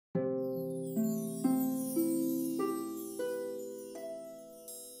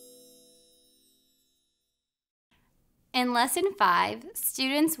In Lesson 5,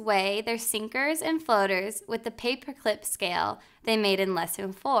 students weigh their sinkers and floaters with the paperclip scale they made in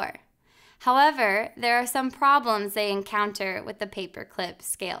Lesson 4. However, there are some problems they encounter with the paperclip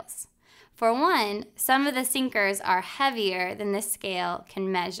scales. For one, some of the sinkers are heavier than the scale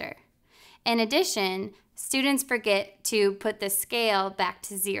can measure. In addition, students forget to put the scale back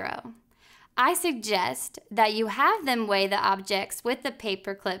to 0. I suggest that you have them weigh the objects with the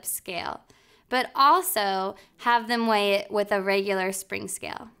paperclip scale, but also have them weigh it with a regular spring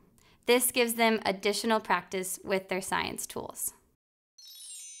scale. This gives them additional practice with their science tools.